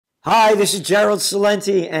Hi, this is Gerald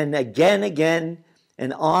Celente, and again,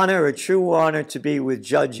 an honor, a true honor to be with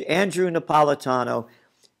Judge Andrew Napolitano.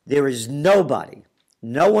 There is nobody,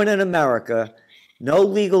 no one in America, no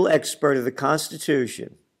legal expert of the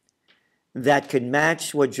Constitution that can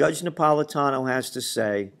match what Judge Napolitano has to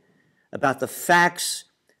say about the facts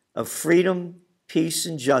of freedom, peace,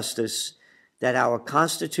 and justice that our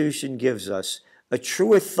Constitution gives us. A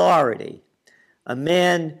true authority, a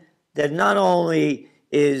man that not only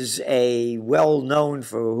is a well-known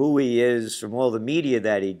for who he is from all the media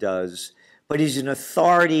that he does, but he's an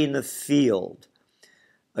authority in the field.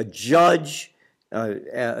 A judge,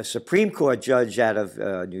 a Supreme Court judge out of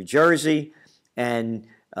New Jersey, and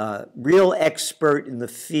real expert in the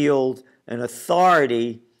field, an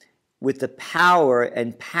authority with the power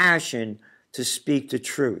and passion to speak the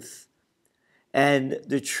truth. And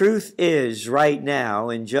the truth is right now,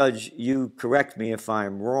 and Judge, you correct me if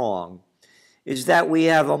I'm wrong, is that we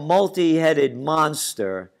have a multi-headed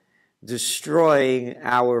monster destroying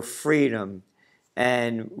our freedom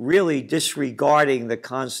and really disregarding the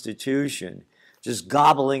Constitution, just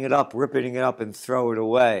gobbling it up, ripping it up, and throw it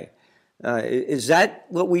away. Is that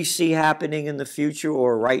what we see happening in the future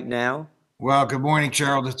or right now? Well, good morning,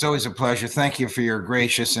 Gerald. It's always a pleasure. Thank you for your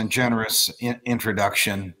gracious and generous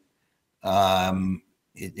introduction.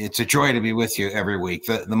 It's a joy to be with you every week.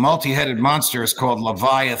 The multi-headed monster is called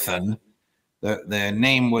Leviathan. The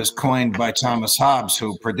name was coined by Thomas Hobbes,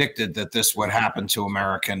 who predicted that this would happen to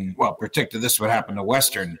predicted this would happen to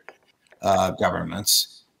Western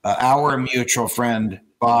governments. Our mutual friend,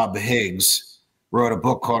 Bob Higgs, wrote a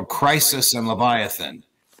book called Crisis and Leviathan.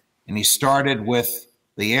 And he started with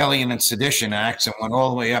the Alien and Sedition Acts and went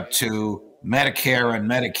all the way up to Medicare and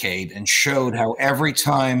Medicaid and showed how every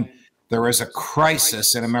time there is a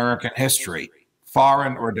crisis in American history,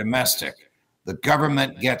 foreign or domestic, the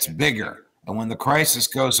government gets bigger. And when the crisis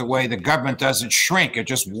goes away, the government doesn't shrink. It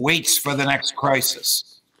just waits for the next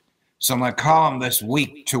crisis. So my column this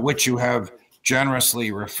week, to which you have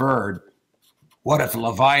generously referred, What If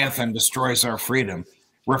Leviathan Destroys Our Freedom,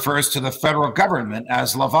 refers to the federal government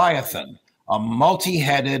as Leviathan, a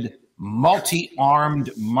multi-headed, multi-armed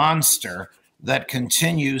monster that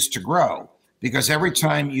continues to grow. Because every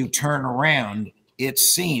time you turn around, it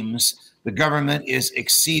seems the government is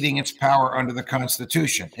exceeding its power under the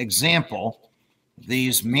Constitution. Example,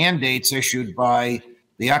 these mandates issued by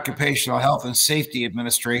the Occupational Health and Safety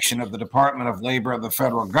Administration of the Department of Labor of the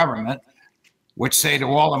federal government, which say to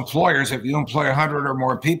all employers, if you employ 100 or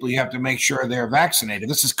more people, you have to make sure they're vaccinated.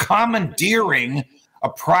 This is commandeering a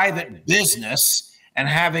private business and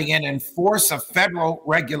having it enforce a federal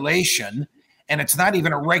regulation. And it's not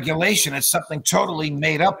even a regulation. It's something totally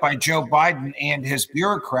made up by Joe Biden and his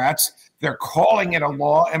bureaucrats. They're calling it a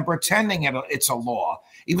law and pretending it's a law,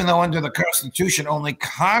 even though under the Constitution, only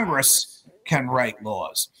Congress can write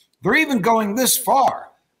laws. They're even going this far.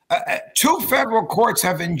 Two federal courts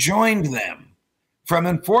have enjoined them from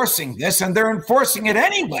enforcing this, and they're enforcing it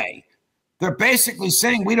anyway. They're basically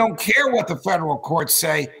saying, we don't care what the federal courts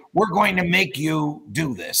say. We're going to make you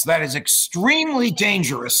do this. That is extremely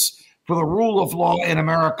dangerous for the rule of law in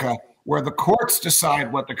America, where the courts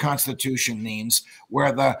decide what the Constitution means,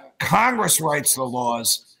 where the Congress writes the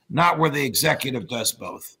laws, not where the executive does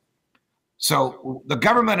both. So the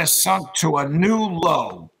government has sunk to a new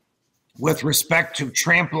low with respect to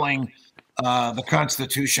trampling the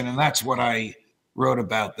Constitution, and that's what I wrote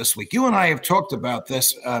about this week. You and I have talked about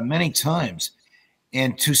this many times,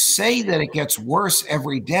 and to say that it gets worse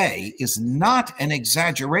every day is not an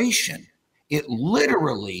exaggeration. It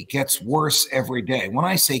literally gets worse every day. When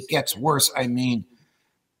I say gets worse, I mean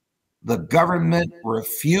the government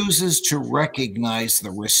refuses to recognize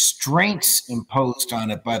the restraints imposed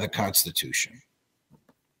on it by the Constitution.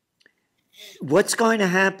 What's going to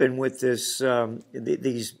happen with this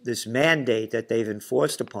this mandate that they've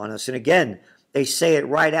enforced upon us? And again, they say it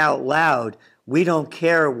right out loud. We don't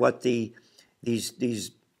care what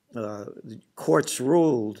these courts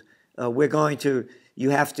ruled. We're going to. You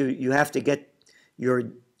have to get your,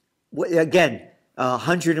 again,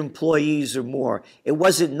 100 employees or more. It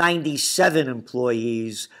wasn't 97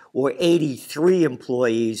 employees or 83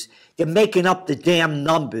 employees. They're making up the damn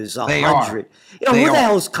numbers, 100. You know, who the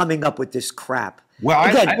hell's coming up with this crap? Well,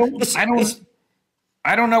 again,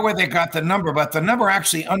 I don't know where they got the number, but the number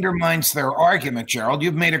actually undermines their argument, Gerald.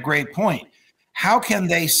 You've made a great point. How can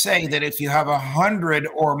they say that if you have 100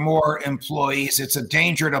 or more employees, it's a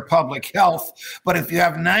danger to public health, but if you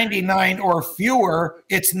have 99 or fewer,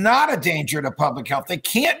 it's not a danger to public health? They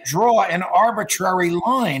can't draw an arbitrary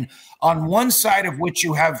line on one side of which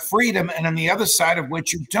you have freedom and on the other side of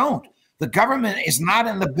which you don't. The government is not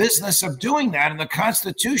in the business of doing that, and the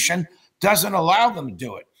Constitution doesn't allow them to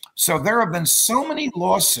do it. So there have been so many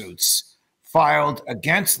lawsuits filed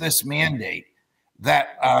against this mandate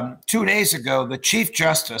that 2 days ago, the Chief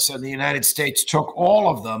Justice of the United States took all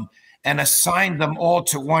of them and assigned them all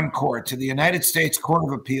to one court, to the United States Court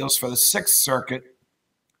of Appeals for the Sixth Circuit,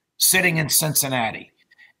 sitting in Cincinnati.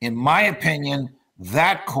 In my opinion,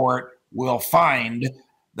 that court will find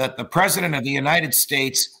that the President of the United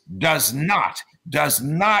States does not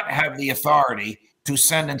have the authority to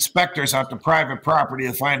send inspectors out to private property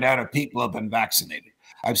to find out if people have been vaccinated.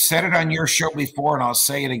 I've said it on your show before, and I'll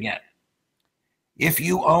say it again. If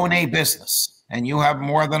you own a business and you have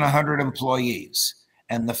more than 100 employees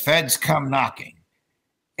and the feds come knocking,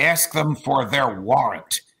 ask them for their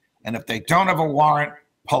warrant. And if they don't have a warrant,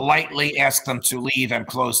 politely ask them to leave and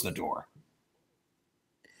close the door.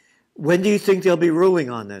 When do you think they'll be ruling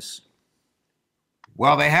on this?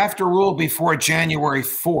 Well, they have to rule before January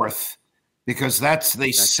 4th, because that's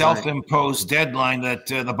the self-imposed deadline that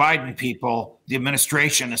the Biden people, the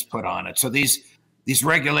administration, has put on it. So these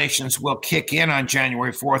regulations will kick in on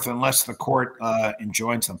January 4th unless the court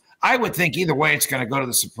enjoins them. I would think either way it's going to go to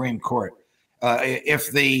the Supreme Court.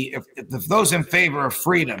 If those in favor of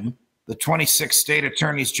freedom, the 26 state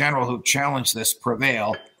attorneys general who challenged this,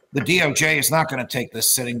 prevail, the DOJ is not going to take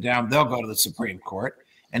this sitting down. They'll go to the Supreme Court.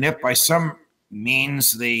 And if by some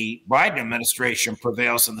means the Biden administration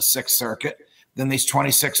prevails in the Sixth Circuit, then these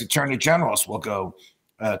 26 attorney generals will go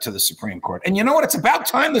to the Supreme Court. And you know what? It's about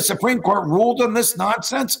time the Supreme Court ruled on this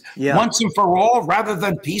nonsense once and for all, rather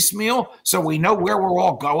than piecemeal, so we know where we're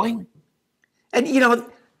all going. And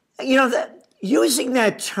using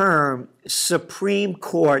that term, Supreme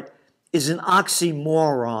Court, is an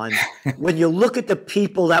oxymoron when you look at the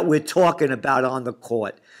people that we're talking about on the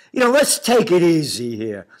court. Let's take it easy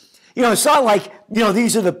here. It's not like,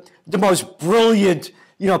 these are the most brilliant,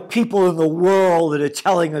 people in the world that are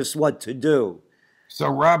telling us what to do. So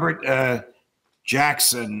Robert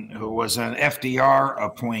Jackson, who was an FDR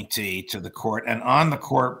appointee to the court and on the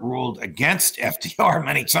court ruled against FDR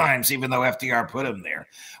many times, even though FDR put him there,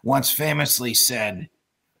 once famously said,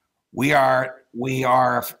 we are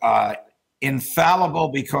infallible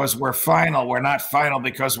because we're final. We're not final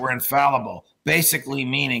because we're infallible. Basically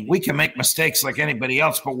meaning we can make mistakes like anybody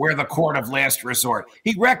else, but we're the court of last resort.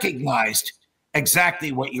 He recognized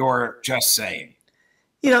exactly what you're just saying.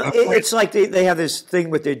 It's like they have this thing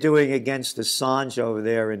what they're doing against Assange over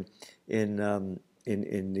there in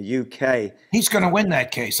the UK. He's going to win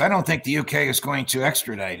that case. I don't think the UK is going to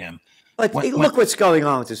extradite him. But look what's going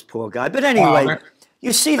on with this poor guy. But anyway,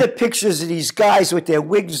 you see the pictures of these guys with their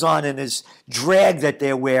wigs on and this drag that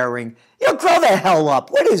they're wearing. Grow the hell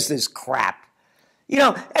up. What is this crap?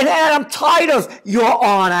 And I'm tired of your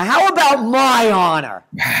honor. How about my honor?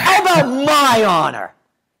 How about my honor?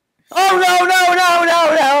 Oh,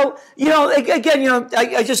 no. Again,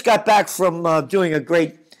 I just got back from doing a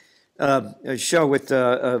great show with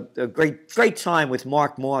a great time with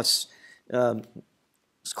Mark Moss.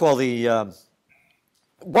 It's called the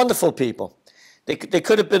Wonderful People. They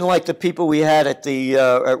could have been like the people we had at the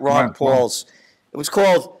at Ron Paul's. It was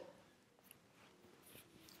called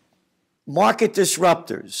Market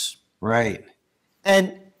Disruptors. Right.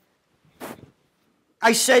 And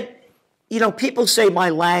I said, people say my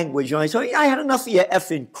language. I said, I had enough of your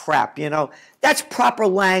effing crap. That's proper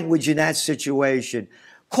language in that situation.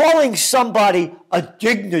 Calling somebody a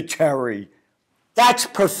dignitary, that's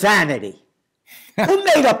profanity. Who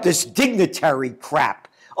made up this dignitary crap?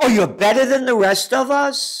 Oh, you're better than the rest of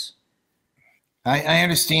us? I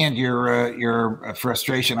understand your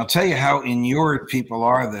frustration. I'll tell you how inured people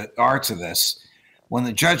are to this. When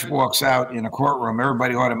the judge walks out in a courtroom,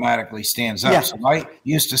 everybody automatically stands up. Yeah. So I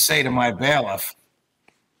used to say to my bailiff,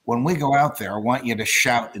 when we go out there, I want you to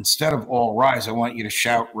shout, instead of all rise, I want you to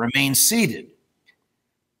shout, remain seated.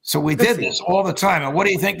 So we did this all the time. And what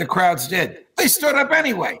do you think the crowds did? They stood up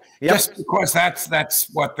anyway, just because that's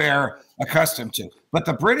what they're accustomed to. But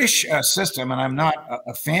the British system, and I'm not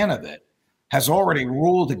a fan of it, has already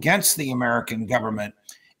ruled against the American government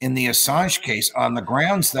in the Assange case on the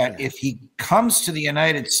grounds that if he comes to the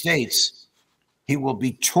United States, he will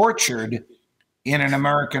be tortured in an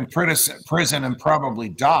American prison and probably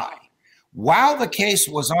die. While the case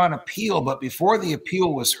was on appeal, but before the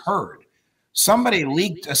appeal was heard, somebody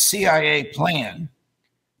leaked a CIA plan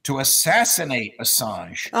to assassinate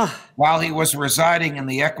Assange while he was residing in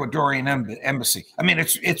the Ecuadorian embassy. I mean,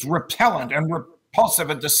 it's repellent and repulsive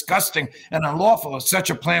and disgusting and unlawful if such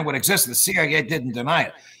a plan would exist. The CIA didn't deny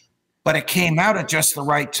it. But it came out at just the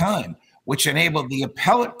right time, which enabled the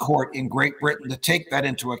appellate court in Great Britain to take that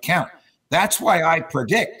into account. That's why I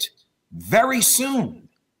predict very soon.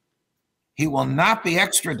 He will not be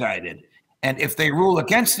extradited. And if they rule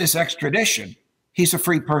against this extradition, he's a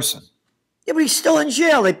free person. Yeah, but he's still in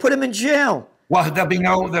jail. They put him in jail. Well, there'll be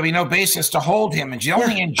no basis to hold him in jail. Yeah.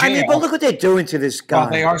 Only in jail. I mean, but look what they're doing to this guy. Well,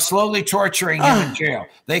 they are slowly torturing him in jail.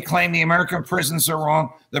 They claim the American prisons are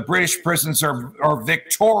wrong. The British prisons are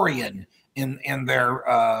Victorian in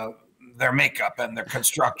their makeup and their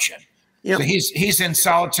construction. Yep. So he's in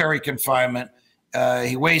solitary confinement.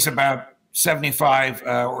 He weighs about 75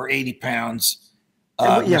 or 80 pounds.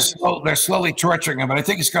 They're slowly torturing him, but I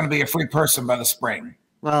think he's going to be a free person by the spring.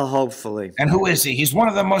 Well, hopefully. And who is he? He's one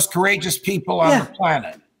of the most courageous people on the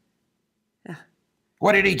planet. Yeah.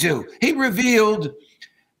 What did he do? He revealed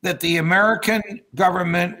that the American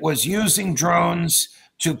government was using drones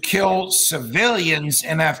to kill civilians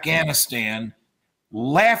in Afghanistan,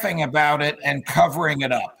 laughing about it and covering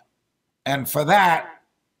it up. And for that,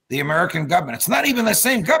 the American government, it's not even the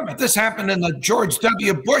same government. This happened in the George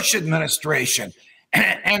W. Bush administration.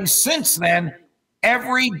 And since then,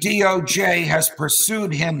 every DOJ has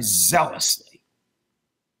pursued him zealously.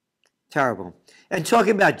 Terrible. And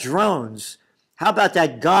talking about drones, how about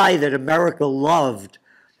that guy that America loved?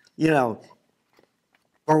 You know,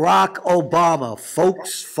 Barack Obama,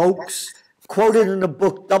 folks, quoted in the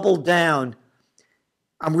book Double Down,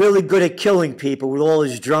 I'm really good at killing people with all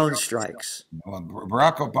his drone strikes. Well,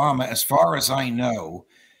 Barack Obama, as far as I know,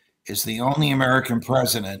 is the only American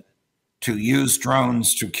president to use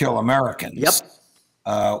drones to kill Americans. Yep.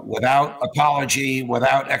 Without apology,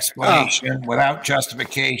 without explanation, without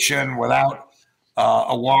justification, without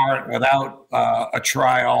a warrant, without a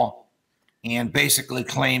trial, and basically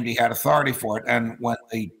claimed he had authority for it. And when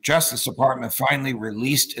the Justice Department finally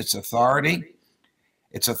released its authority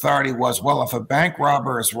was, well, if a bank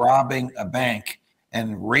robber is robbing a bank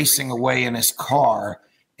and racing away in his car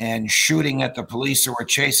and shooting at the police who are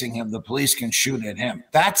chasing him, the police can shoot at him.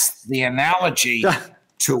 That's the analogy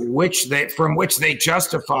from which they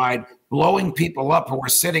justified blowing people up who were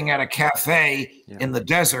sitting at a cafe in the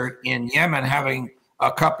desert in Yemen having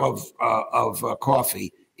a cup of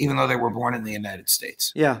coffee, even though they were born in the United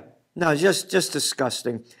States. Yeah, no, just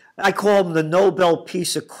disgusting. I call him the Nobel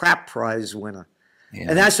Peace of Crap Prize winner. Yeah.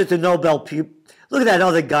 And that's what the Nobel look at that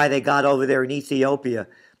other guy they got over there in Ethiopia,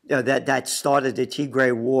 that started the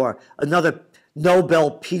Tigray War. Another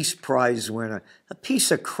Nobel Peace Prize winner. A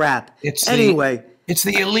piece of crap. It's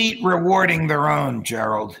the elite rewarding their own,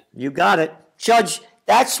 Gerald. You got it. Judge,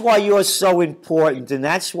 that's why you're so important, and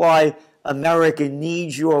that's why America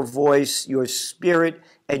needs your voice, your spirit,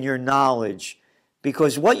 and your knowledge.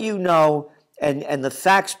 Because what you know and the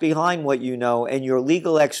facts behind what you know and your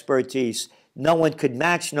legal expertise, no one could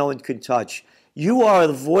match, no one could touch. You are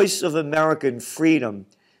the voice of American freedom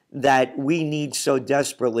that we need so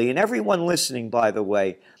desperately. And everyone listening, by the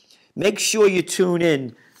way, make sure you tune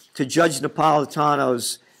in to Judge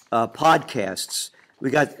Napolitano's podcasts. We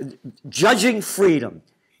got Judging Freedom.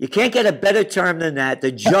 You can't get a better term than that.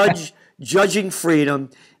 The Judge, Judging Freedom,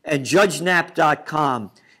 and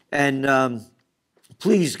JudgeNap.com. And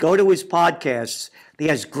please go to his podcasts. He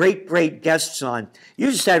has great guests on.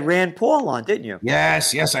 You just had Rand Paul on, didn't you?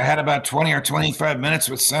 Yes. I had about 20 or 25 minutes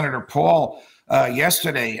with Senator Paul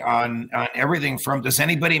yesterday on everything from, does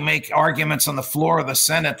anybody make arguments on the floor of the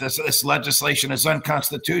Senate this legislation is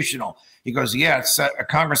unconstitutional? He goes, yeah, it's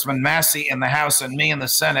Congressman Massey in the House and me in the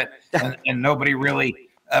Senate, and nobody really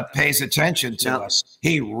pays attention to us.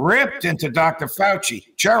 He ripped into Dr.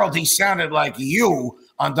 Fauci. Gerald, he sounded like you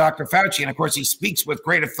on Dr. Fauci. And of course, he speaks with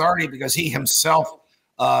great authority because he himself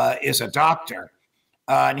is a doctor.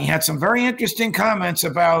 And he had some very interesting comments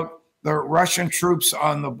about the Russian troops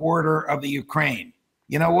on the border of the Ukraine.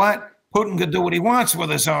 You know what? Putin could do what he wants with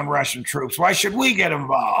his own Russian troops. Why should we get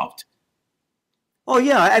involved? Oh,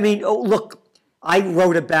 yeah. I mean, look, I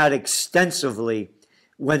wrote about extensively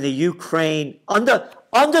when the Ukraine, under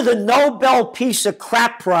the Nobel Peace of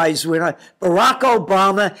Crap Prize winner, Barack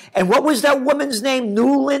Obama, and what was that woman's name?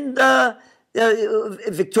 Newland?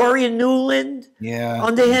 Victoria Newland,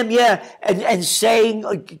 under him, and saying,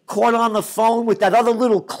 caught on the phone with that other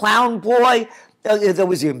little clown boy, that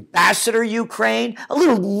was the ambassador Ukraine, a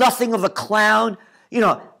little nothing of a clown,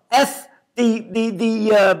 F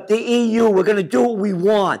the EU, we're going to do what we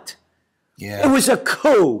want. Yeah. It was a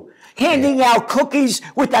coup, handing out cookies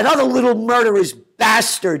with that other little murderous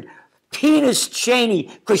bastard, Penis Cheney,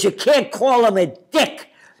 because you can't call him a dick,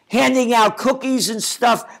 handing out cookies and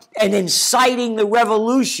stuff and inciting the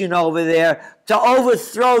revolution over there to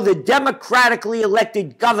overthrow the democratically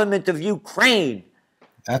elected government of Ukraine.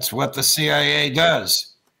 That's what the CIA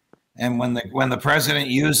does. And when the president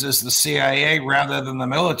uses the CIA rather than the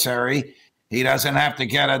military, He doesn't have to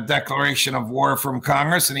get a declaration of war from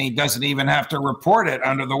Congress, and he doesn't even have to report it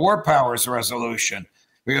under the War Powers Resolution.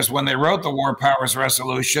 Because when they wrote the War Powers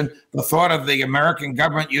Resolution, the thought of the American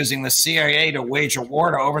government using the CIA to wage a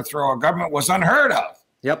war to overthrow a government was unheard of.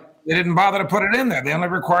 Yep. They didn't bother to put it in there. They only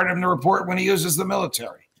required him to report when he uses the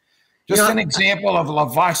military. Just an example of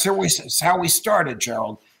Leviathan. It's how we started,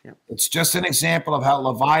 Gerald. Yep. It's just an example of how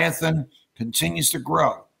Leviathan continues to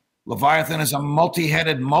grow. Leviathan is a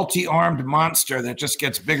multi-headed, multi-armed monster that just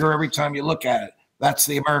gets bigger every time you look at it. That's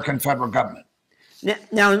the American federal government.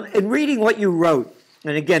 Now, in reading what you wrote,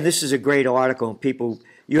 and again, this is a great article, and people,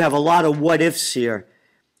 you have a lot of what ifs here.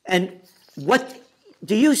 And what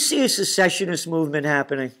do you see a secessionist movement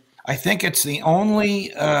happening? I think it's the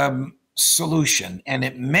only solution, and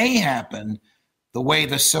it may happen the way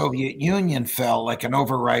the Soviet Union fell like an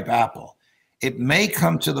overripe apple. It may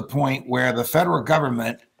come to the point where the federal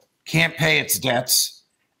government can't pay its debts,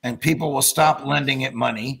 and people will stop lending it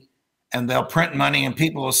money, and they'll print money, and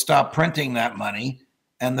people will stop printing that money,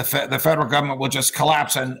 and the federal government will just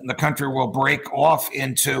collapse, and the country will break off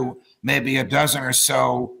into maybe a dozen or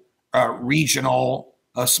so regional,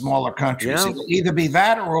 smaller countries. Yeah. It'll either be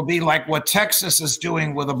that, or it'll be like what Texas is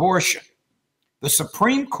doing with abortion. The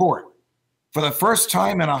Supreme Court, for the first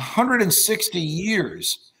time in 160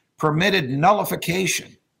 years, permitted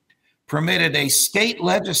nullification, permitted a state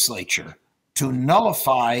legislature to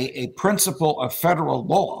nullify a principle of federal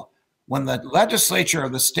law. When the legislature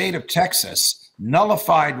of the state of Texas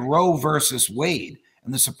nullified Roe versus Wade,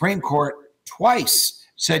 and the Supreme Court twice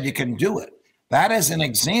said you can do it, that is an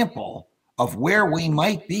example of where we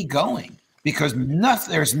might be going, because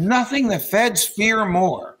there's nothing the feds fear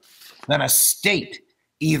more than a state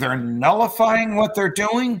either nullifying what they're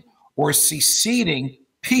doing or seceding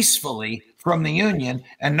peacefully from the union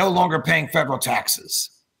and no longer paying federal taxes.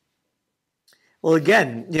 Well,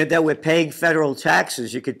 again, that we're paying federal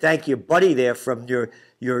taxes. You could thank your buddy there from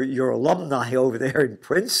your alumni over there in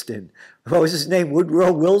Princeton. What was his name?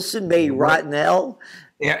 Woodrow Wilson, may he rot in hell.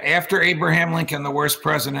 Yeah, after Abraham Lincoln, the worst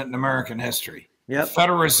president in American history. Yep. The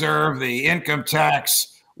Federal Reserve, the income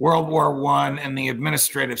tax, World War I, and the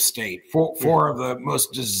administrative state. Four of the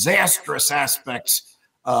most disastrous aspects.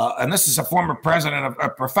 And this is a former president, a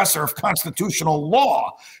professor of constitutional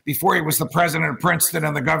law, before he was the president of Princeton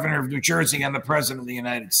and the governor of New Jersey and the president of the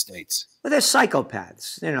United States. Well, they're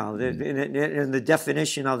psychopaths, in the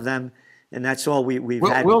definition of them, and that's all we've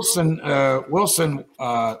had. Wilson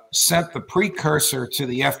sent the precursor to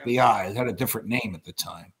the FBI. It had a different name at the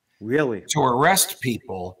time. Really? To arrest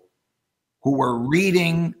people who were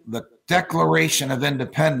reading the Declaration of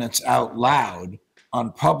Independence out loud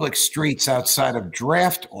on public streets outside of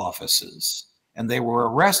draft offices, and they were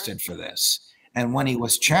arrested for this. And when he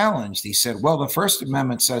was challenged, he said, well, the First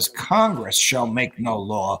Amendment says Congress shall make no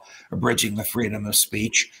law abridging the freedom of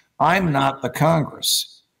speech. I'm not the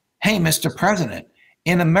Congress. Hey, Mr. President,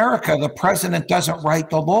 in America, the president doesn't write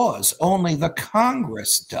the laws. Only the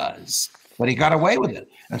Congress does. But he got away with it.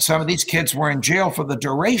 And some of these kids were in jail for the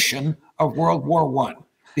duration of World War I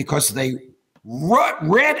because they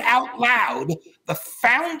read out loud the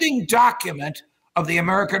founding document of the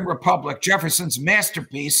American Republic, Jefferson's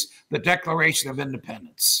masterpiece, the Declaration of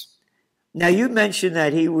Independence. Now, you mentioned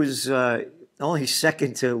that he was only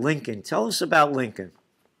second to Lincoln. Tell us about Lincoln.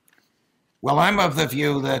 Well, I'm of the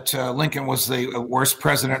view that Lincoln was the worst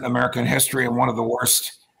president in American history and one of the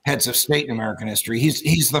worst heads of state in American history.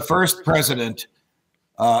 He's the first president,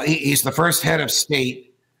 he's the first head of state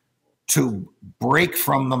to break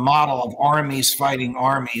from the model of armies fighting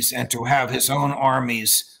armies and to have his own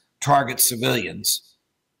armies target civilians.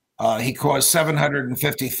 He caused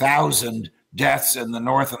 750,000 deaths in the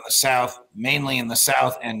North and the South, mainly in the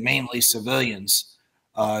South and mainly civilians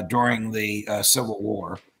during the Civil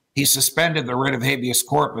War. He suspended the writ of habeas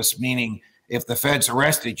corpus, meaning if the feds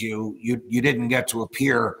arrested you, you didn't get to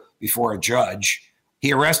appear before a judge.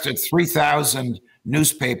 He arrested 3,000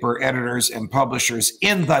 newspaper editors and publishers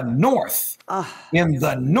in the North,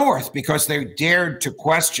 because they dared to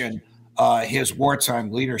question his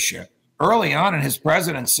wartime leadership. Early on in his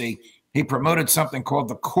presidency, he promoted something called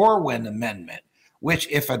the Corwin Amendment, which,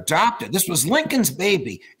 if adopted, this was Lincoln's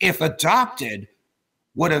baby, if adopted,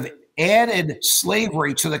 would have added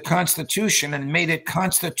slavery to the Constitution and made it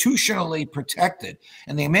constitutionally protected.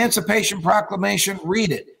 And the Emancipation Proclamation,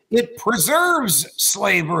 read it. It preserves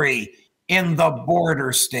slavery in the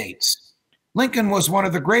border states. Lincoln was one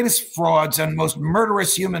of the greatest frauds and most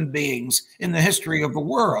murderous human beings in the history of the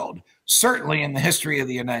world, certainly in the history of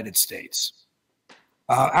the United States.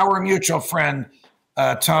 Our mutual friend,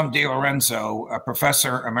 Tom DiLorenzo, a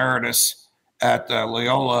professor emeritus at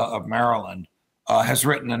Loyola of Maryland, has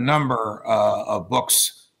written a number of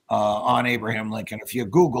books on Abraham Lincoln. If you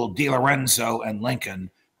Google DiLorenzo and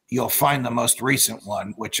Lincoln, you'll find the most recent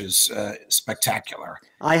one, which is spectacular.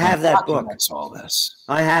 I have that book. That's all this.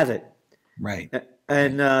 I have it. Right.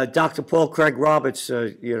 And Dr. Paul Craig Roberts,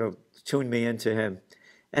 tuned me into him.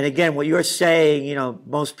 And again, what you're saying,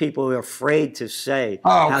 most people are afraid to say.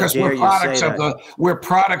 Oh, because we're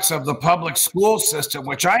products of the public school system,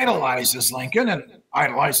 which idolizes Lincoln and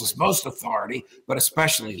idolizes most authority, but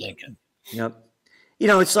especially Lincoln. Yep.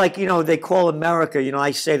 It's like, they call America,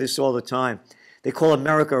 I say this all the time. They call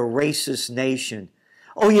America a racist nation.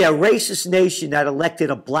 Oh, yeah, a racist nation that elected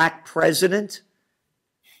a black president.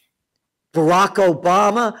 Barack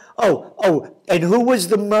Obama. Oh, and who was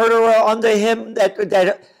the murderer under him?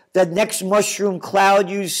 That next mushroom cloud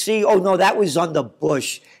you see? Oh, no, that was under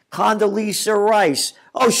Bush. Condoleezza Rice.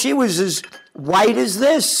 Oh, she was as white as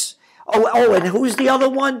this. Oh, and who's the other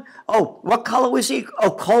one? Oh, what color was he?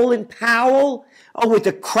 Oh, Colin Powell. Oh, with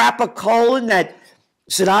the crapper colon that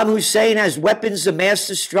Saddam Hussein has weapons of mass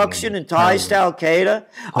destruction and ties to Al-Qaeda.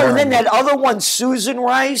 Oh, and then that other one, Susan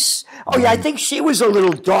Rice. Oh, yeah, I think she was a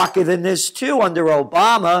little darker than this, too, under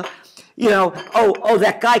Obama.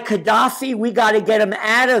 That guy Gaddafi, we got to get him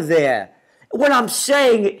out of there. What I'm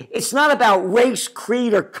saying, it's not about race,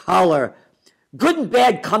 creed, or color. Good and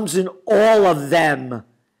bad comes in all of them.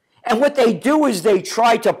 And what they do is they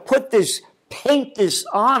try to paint this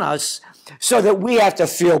on us so that we have to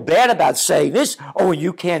feel bad about saying this. Oh,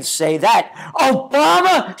 you can't say that.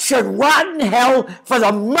 Obama should rot in hell for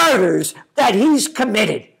the murders that he's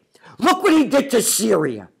committed. Look what he did to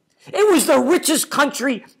Syria. It was the richest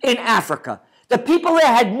country in Africa. The people there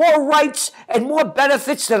had more rights and more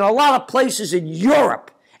benefits than a lot of places in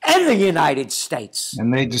Europe and the United States.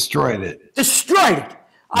 And they destroyed it. Destroyed it.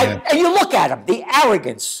 Yeah. And you look at him, the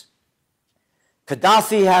arrogance.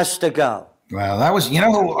 Gaddafi has to go. Well, that was,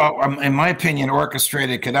 who, in my opinion,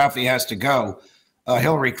 orchestrated Gaddafi has to go?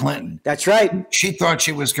 Hillary Clinton. That's right. She thought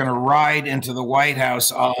she was going to ride into the White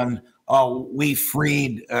House on, we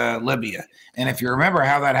freed Libya. And if you remember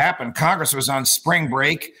how that happened, Congress was on spring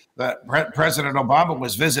break. President Obama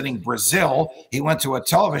was visiting Brazil. He went to a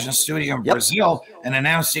television studio in Brazil and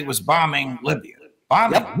announced he was bombing Libya.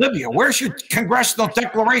 Libya? Where's your congressional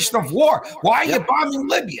declaration of war? Why are you bombing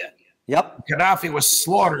Libya? Yep. Gaddafi was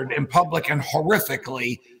slaughtered in public and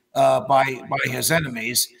horrifically by his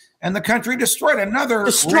enemies, and the country destroyed. Another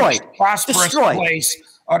rich, prosperous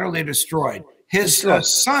place, utterly destroyed. His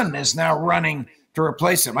son is now running to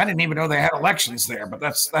replace him. I didn't even know they had elections there, but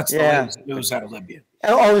that's the latest news out of Libya.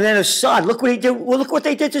 Oh, and then Assad. Look what he did. Well, look what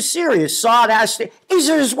they did to Syria. Assad has to. These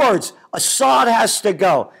are his words. Assad has to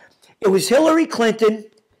go. It was Hillary Clinton,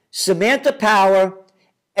 Samantha Power,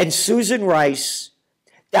 and Susan Rice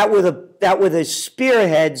that were the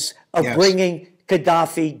spearheads of bringing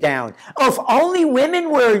Gaddafi down. Oh, if only women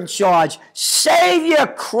were in charge. Save your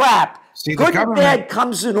crap. See, good and bad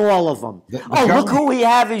comes in all of them. Look who we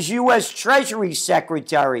have as U.S. Treasury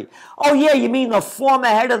Secretary. Oh, yeah, you mean the former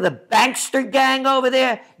head of the bankster gang over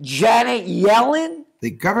there, Janet Yellen?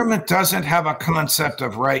 The government doesn't have a concept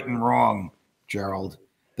of right and wrong, Gerald.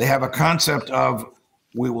 They have a concept of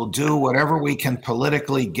we will do whatever we can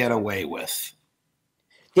politically get away with.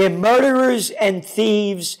 They're murderers and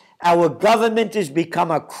thieves. Our government has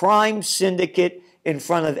become a crime syndicate in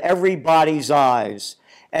front of everybody's eyes.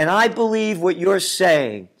 And I believe what you're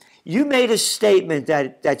saying. You made a statement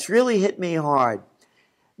that's really hit me hard.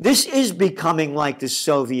 This is becoming like the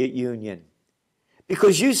Soviet Union.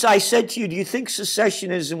 Because I said to you, do you think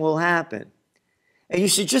secessionism will happen? And you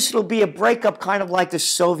said, it'll be a breakup kind of like the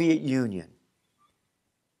Soviet Union.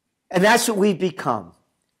 And that's what we've become.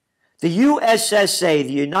 The U.S.S.A.,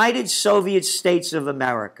 the United Soviet States of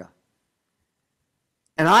America.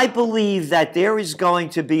 And I believe that there is going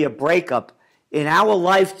to be a breakup in our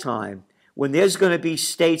lifetime when there's going to be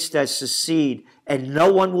states that secede and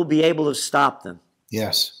no one will be able to stop them.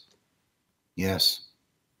 Yes. Yes.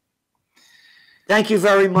 Thank you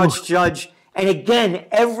very much, Judge. And again,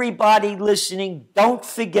 everybody listening, don't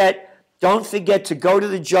forget to go to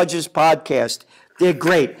the Judge's podcast. They're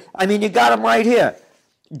great. I mean, you got them right here.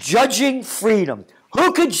 Judging Freedom.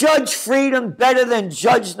 Who could judge freedom better than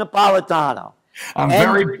Judge Napolitano?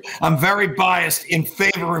 I'm very biased in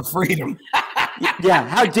favor of freedom. Yeah,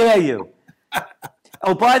 how dare you?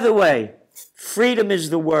 Oh, by the way, freedom is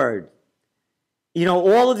the word.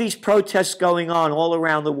 All of these protests going on all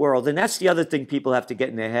around the world, and that's the other thing people have to get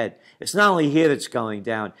in their head. It's not only here that's going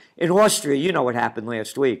down. In Austria, you know what happened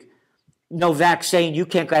last week. No vax saying you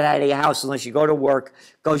can't get out of your house unless you go to work,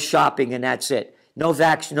 go shopping, and that's it. No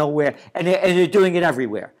vax, nowhere. And they're doing it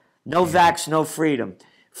everywhere. No vax, no freedom.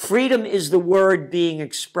 Freedom is the word being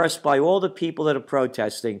expressed by all the people that are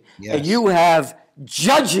protesting. Yes. And you have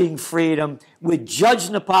judging freedom with Judge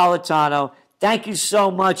Napolitano. Thank you so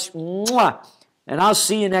much. Mwah. And I'll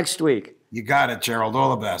see you next week. You got it, Gerald.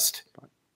 All the best.